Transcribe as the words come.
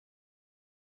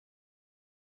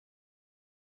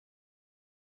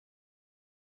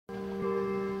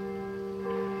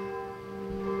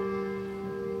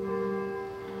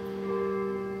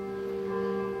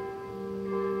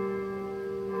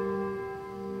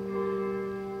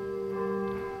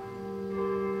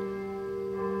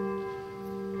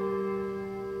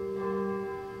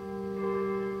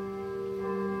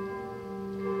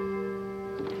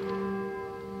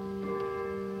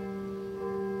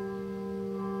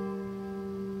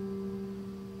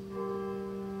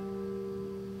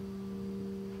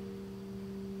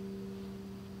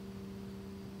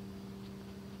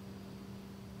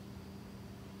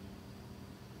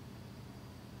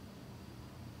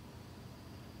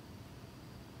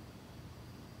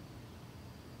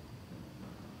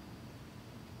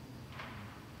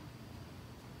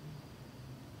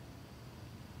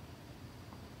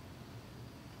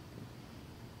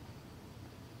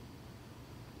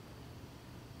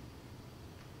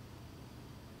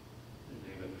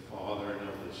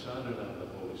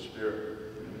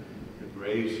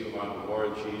grace of our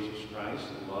Lord Jesus Christ,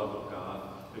 the love of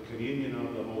God, the communion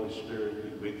of the Holy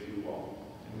Spirit be with you all.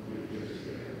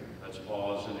 Let's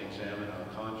pause and examine our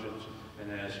conscience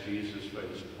and ask Jesus for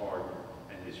his pardon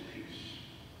and his peace.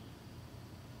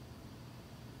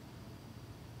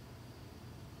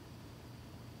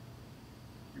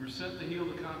 You were sent to heal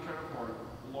the contrite heart.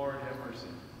 Lord, have mercy.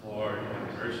 Lord,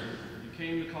 have mercy. You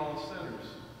came to call us sinners.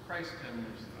 Christ, have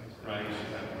mercy. Christ,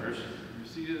 have mercy. You are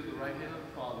seated at the right hand of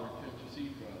the Father,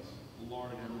 intercede for us.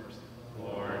 Lord, have mercy.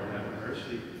 Lord, have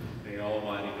mercy. May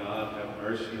Almighty God have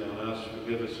mercy on us,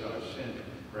 forgive us our sin,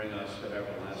 bring us to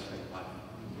everlasting life.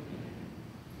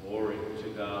 Glory to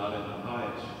God in the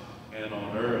highest, and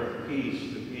on earth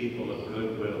peace to people of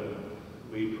good will.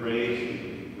 We praise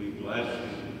you, we bless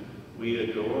you, we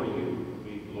adore you,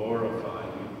 we glorify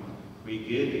you. We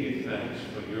give you thanks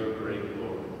for your great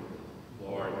glory.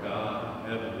 Lord God,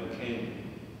 heavenly King,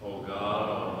 O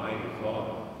God, almighty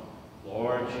Father,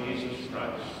 Lord Jesus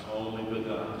Christ, only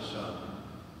begotten Son,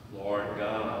 Lord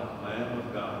God, Lamb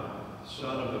of God,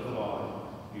 Son of the Father,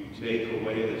 you take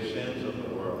away the sins of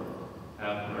the world.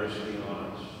 Have mercy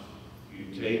on us. You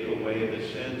take away the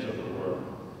sins of the world.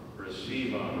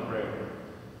 Receive our prayer.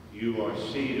 You are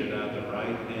seated at the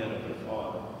right hand of the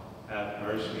Father. Have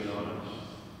mercy on us.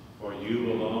 For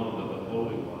you alone are the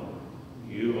Holy One.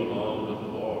 You alone are the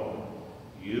Lord.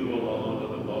 You alone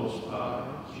are the Most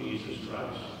High, Jesus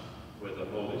Christ, with the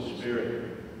Holy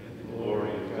Spirit, in the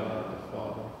glory of God the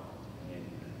Father. Amen.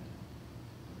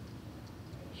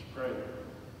 Let's pray.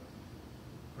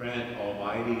 Grant,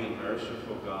 Almighty and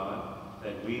merciful God,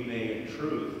 that we may in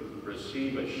truth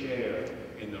receive a share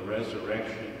in the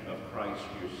resurrection of Christ,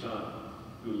 your Son,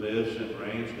 who lives and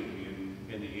reigns with you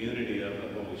in the unity of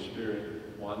the Holy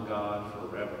Spirit, one God,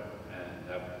 forever and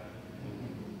ever.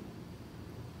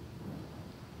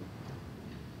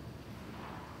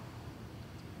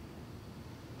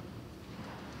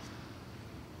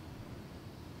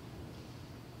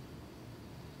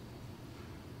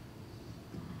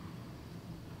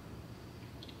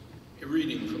 A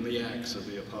reading from the Acts of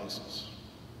the Apostles.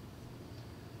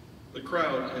 The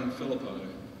crowd in Philippi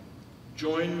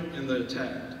joined in the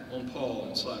attack on Paul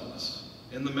and Silas,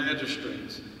 and the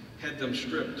magistrates had them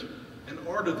stripped and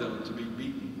ordered them to be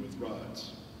beaten with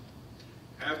rods.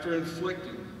 After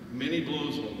inflicting many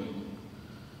blows on them,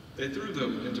 they threw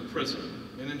them into prison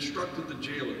and instructed the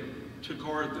jailer to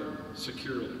guard them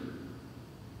securely.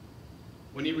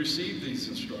 When he received these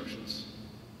instructions,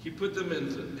 he put them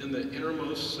in the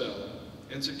innermost cell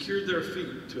and secured their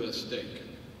feet to a stake.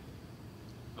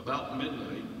 About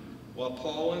midnight, while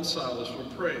Paul and Silas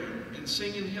were praying and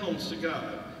singing hymns to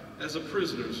God as the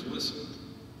prisoners listened,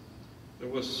 there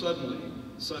was suddenly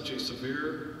such a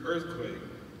severe earthquake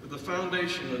that the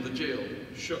foundation of the jail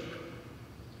shook.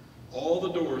 All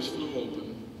the doors flew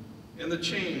open, and the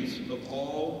chains of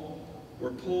all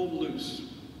were pulled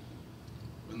loose.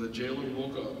 When the jailer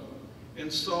woke up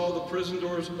and saw the prison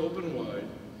doors open wide,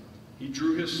 he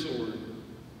drew his sword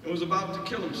and was about to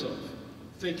kill himself,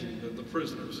 thinking that the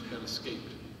prisoners had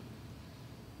escaped.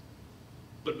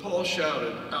 But Paul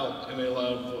shouted out in a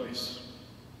loud voice,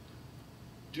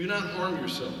 "Do not harm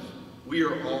yourself, we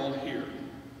are all here."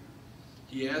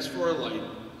 He asked for a light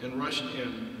and rushed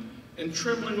in, and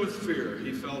trembling with fear,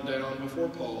 he fell down before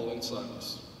Paul and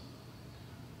Silas.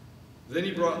 Then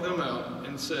he brought them out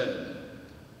and said,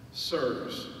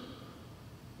 "Sirs,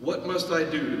 what must I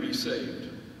do to be saved?"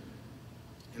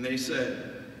 And they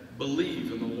said,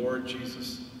 "Believe in the Lord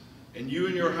Jesus, and you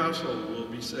and your household will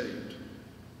be saved."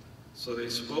 So they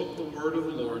spoke the word of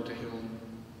the Lord to him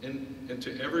and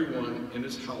to everyone in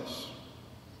his house.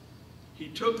 He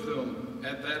took them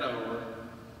at that hour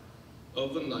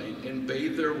of the night and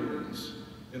bathed their wounds,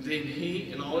 and then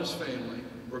he and all his family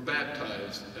were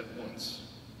baptized at once.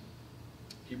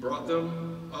 He brought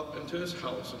them up into his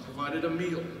house and provided a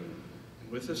meal,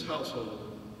 and with his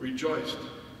household rejoiced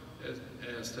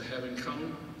as to having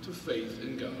come to faith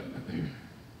in God.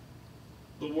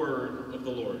 The word of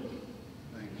the Lord.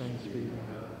 Thanks be to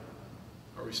God.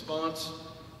 Our response,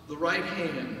 the right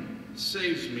hand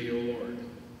saves me, O Lord.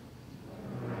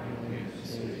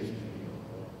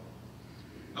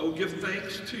 I will give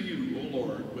thanks to you, O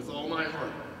Lord, with all my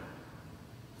heart,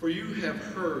 for you have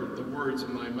heard the words of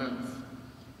my mouth.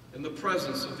 In the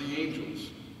presence of the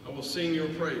angels, I will sing your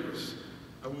praise.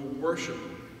 I will worship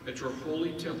at your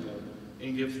holy temple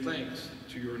and give thanks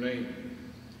to your name.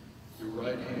 Your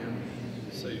right hand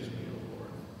saves me, O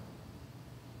Lord.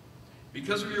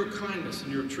 Because of your kindness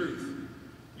and your truth,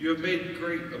 you have made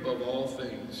great above all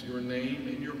things your name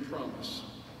and your promise.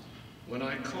 When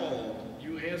I called,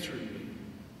 you answered me.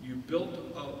 You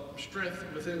built up strength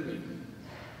within me.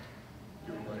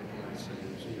 Your right hand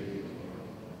saves me.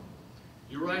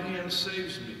 Your right hand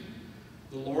saves me.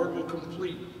 The Lord will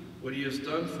complete what he has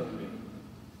done for me.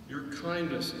 Your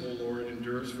kindness, O Lord,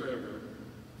 endures forever.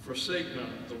 Forsake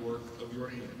not the work of your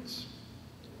hands.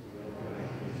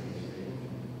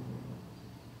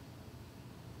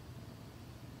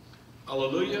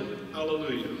 Alleluia,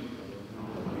 alleluia.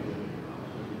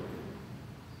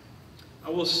 I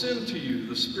will send to you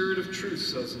the Spirit of truth,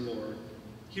 says the Lord.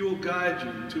 He will guide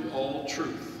you to all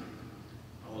truth.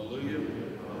 Alleluia,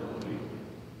 alleluia.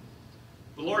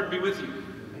 The Lord be with you.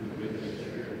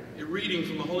 A reading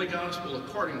from the Holy Gospel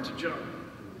according to John.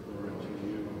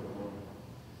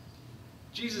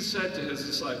 Jesus said to his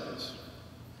disciples,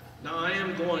 "Now I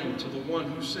am going to the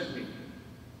one who sent me,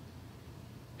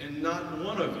 and not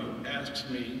one of you asks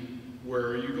me, 'Where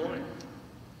are you going?'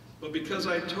 But because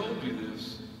I told you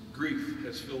this, grief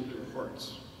has filled your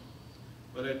hearts.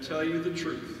 But I tell you the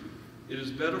truth, it is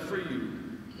better for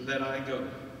you that I go.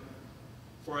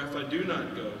 For if I do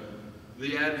not go,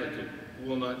 the Advocate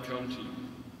will not come to you.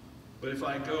 But if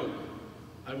I go,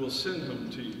 I will send him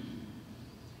to you.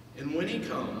 And when he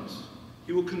comes,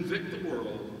 he will convict the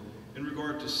world in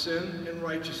regard to sin and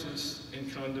righteousness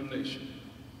and condemnation.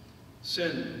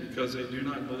 Sin, because they do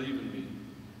not believe in me.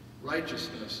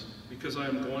 Righteousness, because I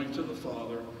am going to the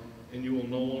Father, and you will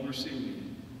no longer see me.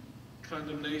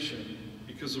 Condemnation,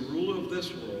 because the ruler of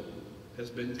this world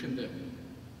has been condemned."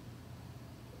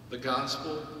 The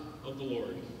Gospel of the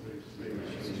Lord.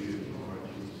 Praise to you, Lord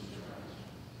Jesus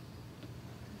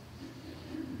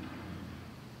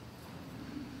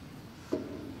Christ.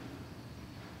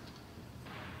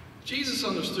 Jesus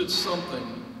understood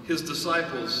something his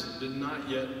disciples did not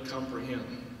yet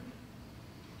comprehend.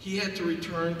 He had to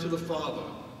return to the Father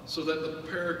so that the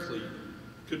Paraclete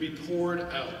could be poured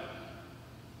out.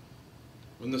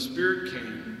 When the Spirit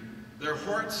came, their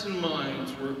hearts and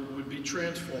minds would be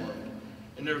transformed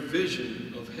and their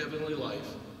vision of heavenly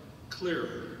life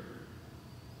clearer.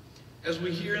 As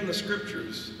we hear in the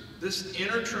Scriptures, this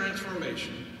inner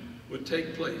transformation would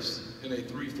take place in a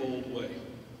threefold way.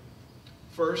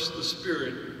 First, the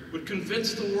Spirit would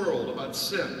convince the world about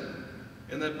sin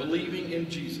and that believing in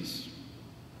Jesus.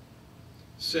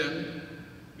 Sin,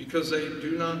 because they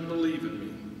do not believe in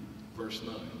me, verse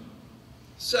 9.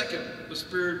 Second, the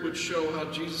Spirit would show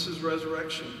how Jesus'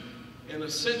 resurrection and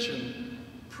ascension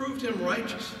proved him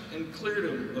righteous and cleared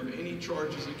him of any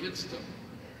charges against him.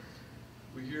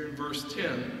 We hear in verse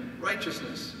 10,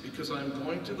 righteousness, because I am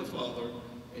going to the Father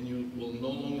and you will no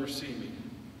longer see me.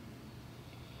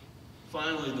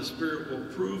 Finally, the Spirit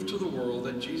will prove to the world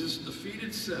that Jesus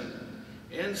defeated sin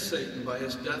and Satan by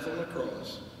his death on the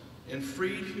cross and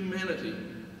freed humanity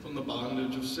from the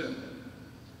bondage of sin.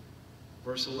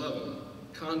 Verse 11,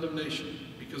 condemnation,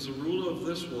 because the ruler of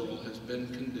this world has been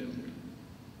condemned.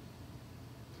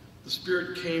 The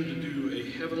Spirit came to do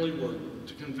a heavenly work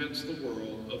to convince the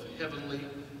world of heavenly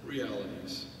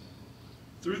realities.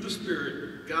 Through the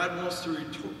Spirit, God wants to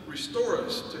restore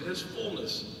us to his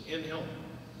fullness in him.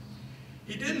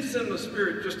 He didn't send the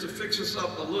Spirit just to fix us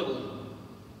up a little,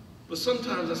 but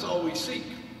sometimes that's all we seek.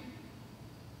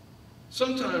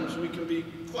 Sometimes we can be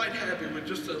quite happy with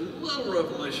just a little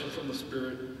revelation from the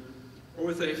Spirit, or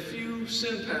with a few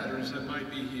sin patterns that might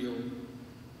be healed,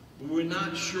 but we're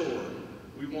not sure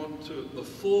we want the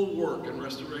full work and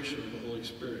restoration of the Holy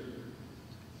Spirit.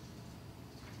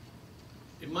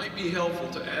 It might be helpful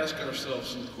to ask ourselves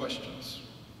some questions.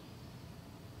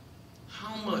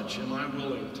 How much am I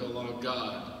willing to allow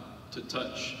God to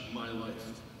touch my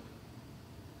life?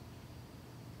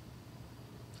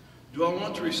 Do I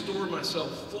want to restore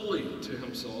myself fully to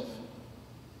himself?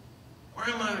 Or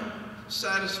am I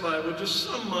satisfied with just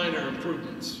some minor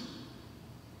improvements?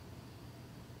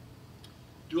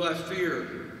 Do I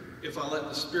fear if I let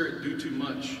the Spirit do too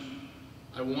much,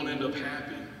 I won't end up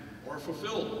happy or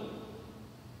fulfilled?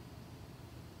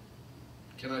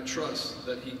 Can I trust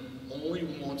that he only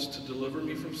wants to deliver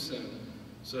me from sin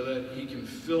so that he can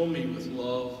fill me with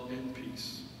love and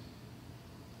peace?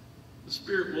 The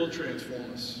Spirit will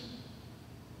transform us.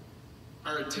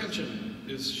 Our attention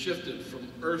is shifted from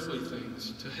earthly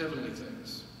things to heavenly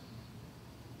things.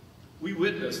 We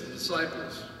witnessed the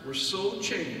disciples were so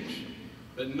changed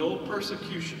that no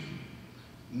persecution,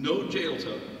 no jail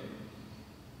time,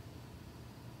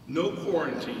 no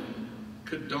quarantine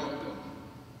could daunt them.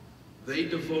 They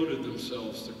devoted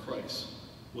themselves to Christ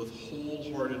with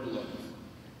wholehearted love.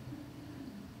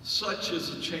 Such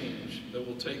is the change that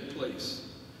will take place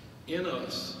in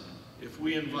us if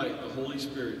we invite the Holy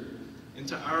Spirit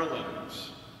into our lives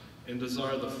and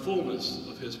desire the fullness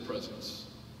of his presence.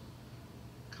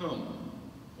 Come,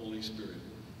 Holy Spirit.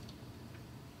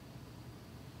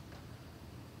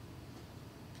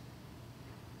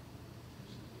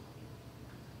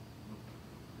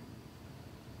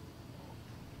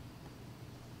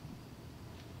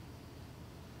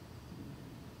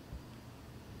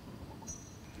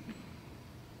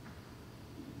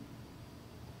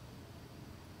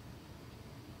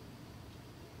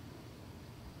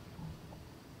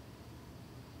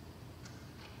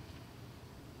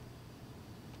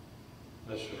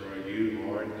 Blessed are you,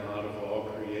 Lord God of all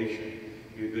creation.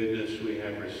 Your goodness we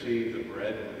have received, the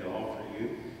bread we offer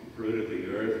you, fruit of the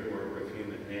earth, work of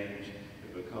human hands,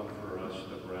 to become for us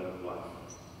the bread of life.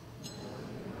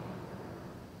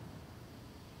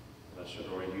 Blessed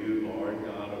are you, Lord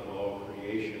God of all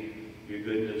creation. Your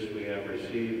goodness we have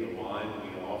received, the wine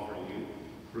we offer you,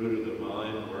 fruit of the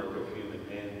vine, work of human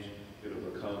hands, to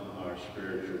become our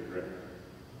spiritual bread.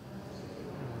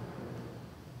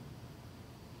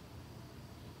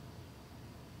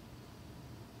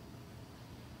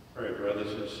 Pray,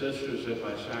 brothers and sisters, that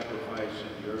my sacrifice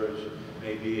and yours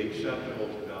may be acceptable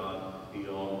to God, the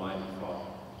Almighty Father.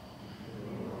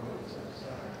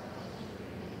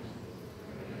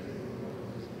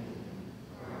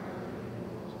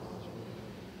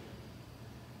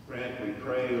 Grant, we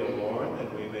pray, O Lord,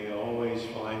 that we may always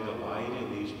find delight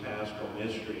in these paschal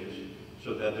mysteries,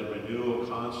 so that the renewal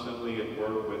constantly at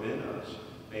work within us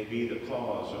may be the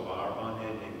cause of our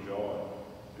unending joy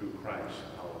through Christ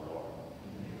our Lord.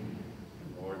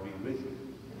 The Lord be with you.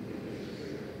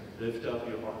 Lift up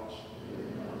your hearts.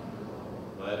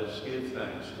 Let us give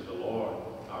thanks to the Lord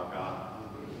our God.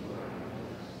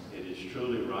 It is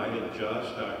truly right and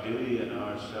just, our duty and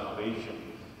our salvation,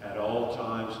 at all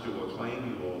times to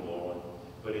acclaim you, O Lord,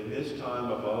 but in this time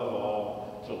above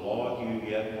all, to laud you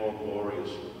yet more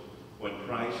gloriously, when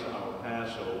Christ our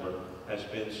Passover has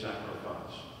been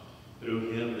sacrificed.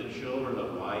 Through him the children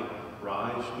of light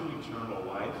rise to eternal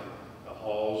life. The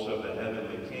halls of the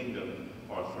heavenly kingdom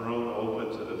are thrown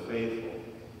open to the faithful,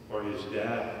 for his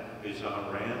death is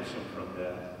our ransom from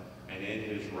death, and in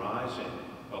his rising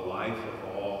the life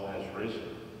of all has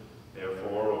risen.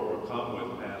 Therefore, overcome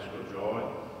with paschal joy,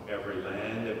 every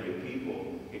land, every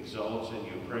people exalts in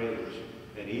your praise,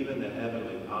 and even the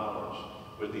heavenly powers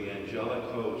with the angelic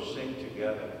hosts sing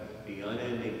together the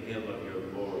unending hymn of your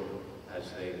glory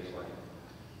as they acclaim.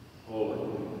 Holy,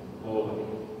 holy,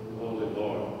 holy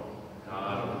Lord,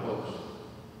 God of hosts,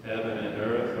 heaven and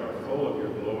earth are full of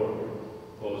your glory.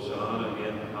 Hosanna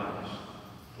in the highest.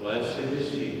 Blessed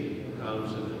is he who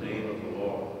comes in the name of the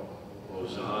Lord.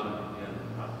 Hosanna in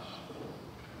the highest.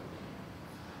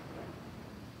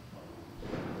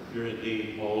 You're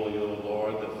indeed holy, O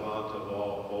Lord, the fount of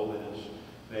all holiness.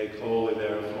 Make holy,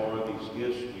 therefore, these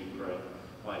gifts, we pray,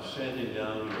 by sending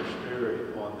down your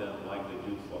Spirit upon them like the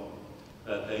dewfall,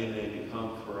 that they may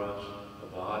become for us the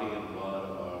body and blood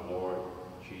of our Lord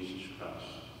Jesus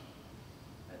Christ.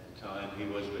 At the time he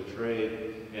was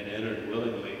betrayed and entered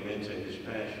willingly into his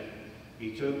passion,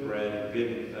 he took bread and,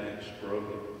 giving thanks, broke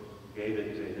it, gave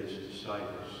it to his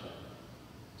disciples,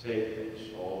 saying, "Take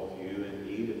this, all of you, and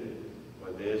eat of it,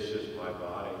 for this is my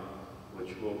body,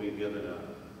 which will be given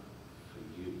up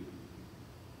for you."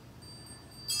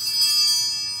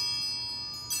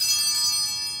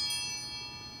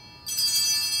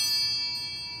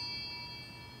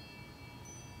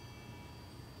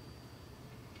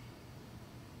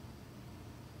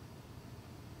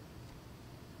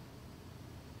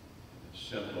 In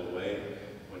a simple way,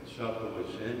 when supper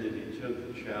was ended, he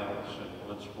took the chalice, and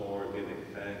once more giving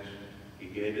thanks, he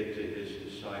gave it to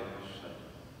his disciples, saying,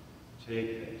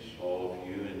 "Take this, all of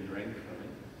you, and drink from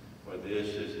it, for this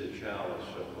is the chalice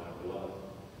of my blood,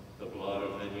 the blood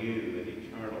of the new and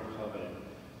eternal covenant,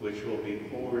 which will be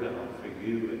poured out for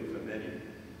you and for many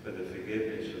for the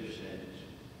forgiveness of sins.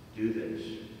 Do this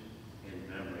in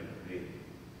memory of me."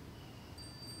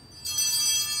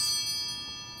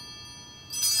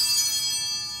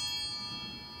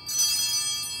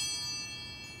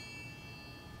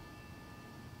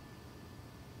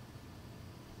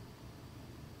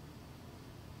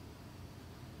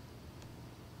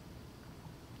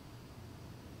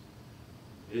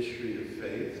 History of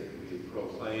faith, we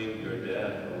proclaim your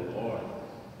death, O Lord,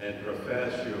 and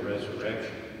profess your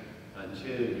resurrection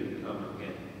until you come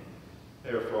again.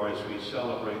 Therefore, as we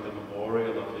celebrate the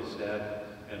memorial of his death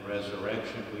and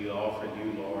resurrection, we offer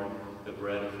you, Lord, the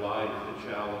bread of life, the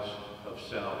chalice of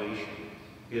salvation,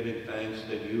 giving thanks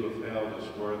that you have held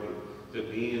us worthy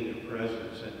to be in your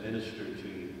presence and minister to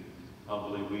you.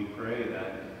 Humbly we pray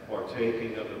that,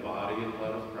 partaking of the body and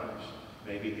blood of Christ,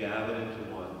 may be gathered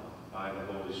into one by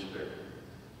the Holy Spirit.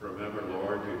 Remember,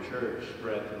 Lord, your church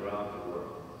spread throughout the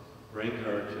world. Bring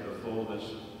her to the fullness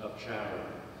of charity,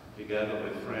 together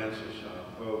with Francis,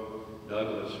 our Pope,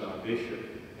 Douglas, our Bishop,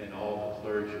 and all the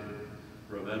clergy.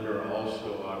 Remember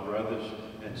also our brothers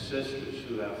and sisters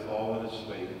who have fallen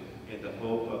asleep in the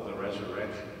hope of the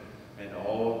resurrection, and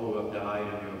all who have died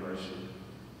in your mercy.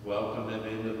 Welcome them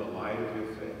into the light of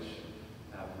your face.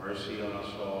 Have mercy on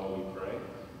us all, we pray,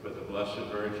 with the Blessed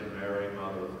Virgin Mary,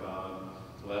 Mother of God,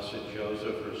 blessed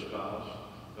Joseph, her spouse,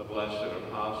 the blessed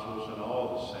apostles, and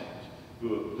all the saints,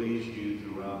 who have pleased you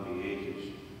throughout the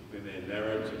ages, we may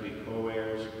merit to be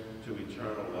co-heirs to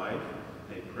eternal life.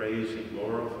 May praise and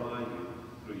glorify you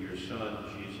through your Son,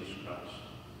 Jesus Christ.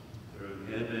 Through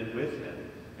him and with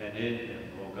him and in him,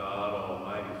 O God,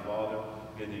 Almighty Father,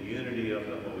 in the unity of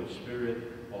the Holy Spirit,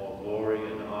 all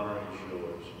glory and honor is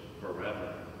yours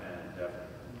forever and ever.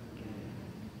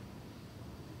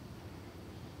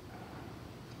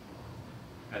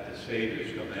 At the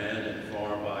Savior's command,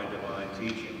 informed by divine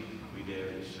teaching, we dare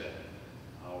to say,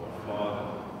 Our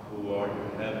Father, who art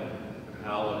in heaven,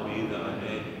 hallowed be thy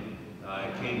name.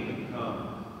 Thy kingdom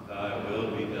come, thy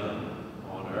will be done,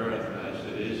 on earth as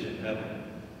it is in heaven.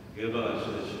 Give us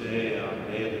this day our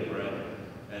daily bread,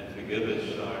 and forgive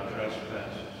us our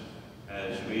trespasses,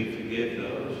 as we forgive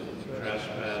those who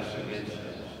trespass against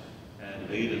us. And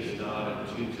lead us not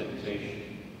into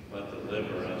temptation, but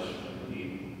deliver us from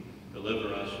evil.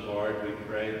 Deliver us, Lord, we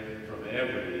pray, from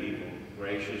every evil.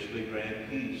 Graciously grant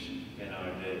peace in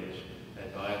our days,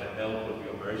 and by the help of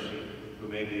your mercy, we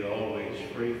may be always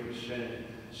free from sin,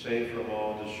 safe from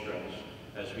all distress,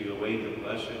 as we await the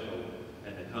blessed hope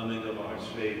and the coming of our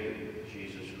Savior,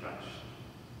 Jesus Christ.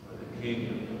 For the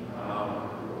kingdom, power,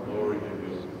 and glory are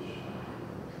yours.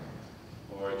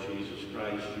 Lord Jesus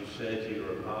Christ, you said to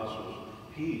your apostles,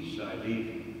 Peace I leave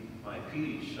you, my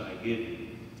peace I give you.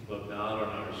 Look not on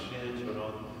our sins, but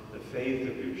on the faith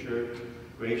of your church.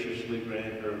 Graciously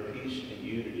grant her peace and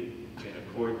unity in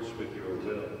accordance with your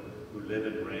will, who live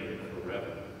and reign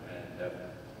forever and ever.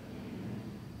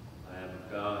 Lamb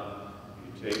of God,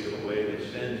 you take away the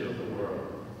sins of the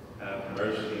world. Have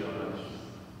mercy on us.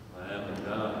 Lamb of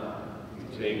God,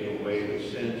 you take away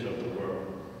the sins of the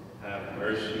world. Have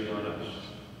mercy on us.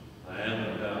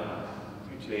 Lamb of God,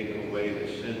 you take away the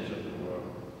sins of the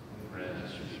world. Grant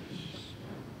us peace.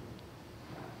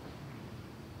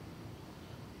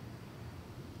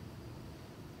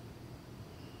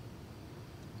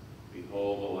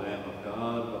 Behold the Lamb of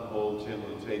God, behold him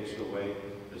who takes away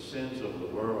the sins of the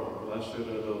world. Blessed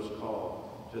are those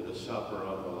called to the supper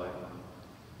of the Lamb.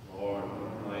 Lord,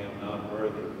 I am not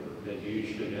worthy that you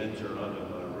should enter under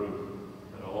my roof,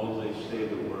 but only say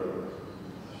the word,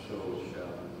 so shall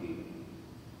it be.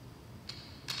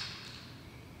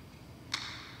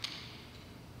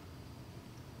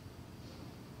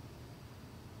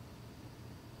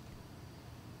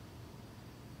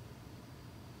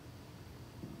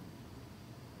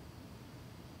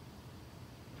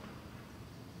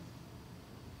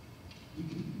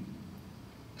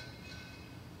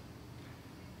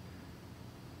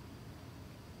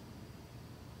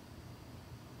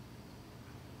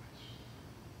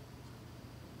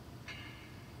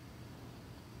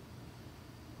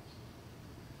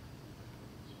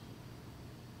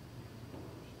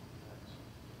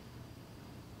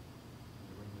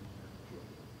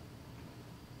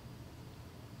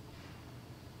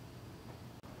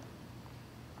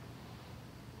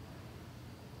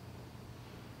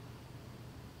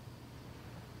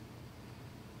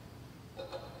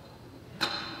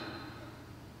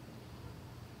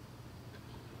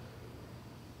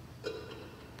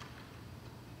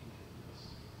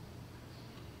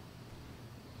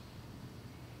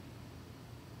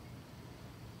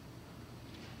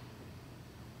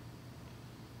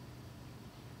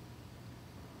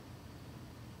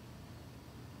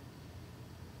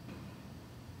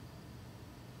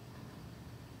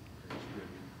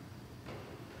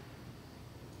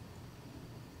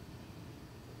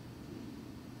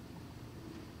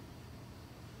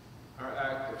 Our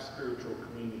act of spiritual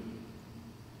communion.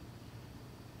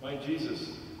 My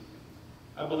Jesus,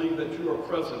 I believe that you are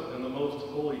present in the most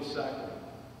holy sacrament.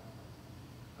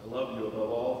 I love you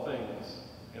above all things,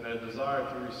 and I desire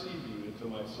to receive you into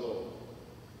my soul.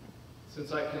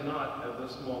 Since I cannot at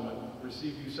this moment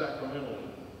receive you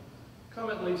sacramentally, come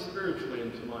at least spiritually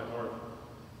into my heart.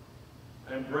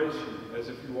 I embrace you as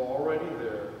if you were already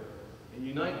there, and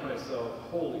unite myself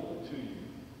wholly to you.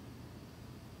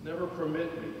 Never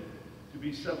permit me to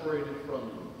be separated from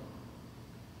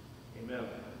you. Amen.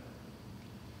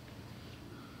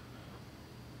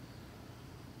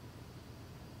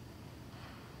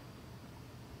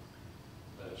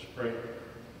 Let us pray.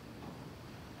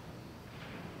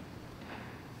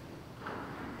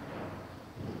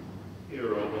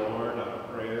 Hear, O Lord, our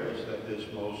prayers, that this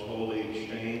most holy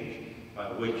exchange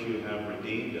by which you have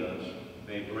redeemed us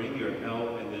may bring your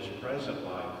help in this present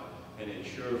life and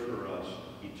ensure for us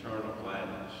eternal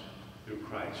gladness through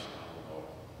Christ our Lord.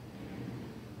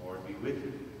 Lord be with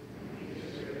you.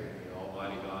 The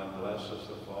Almighty God bless us,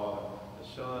 the Father, the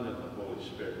Son, and the Holy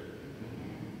Spirit.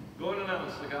 Go and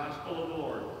announce the gospel of the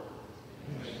Lord.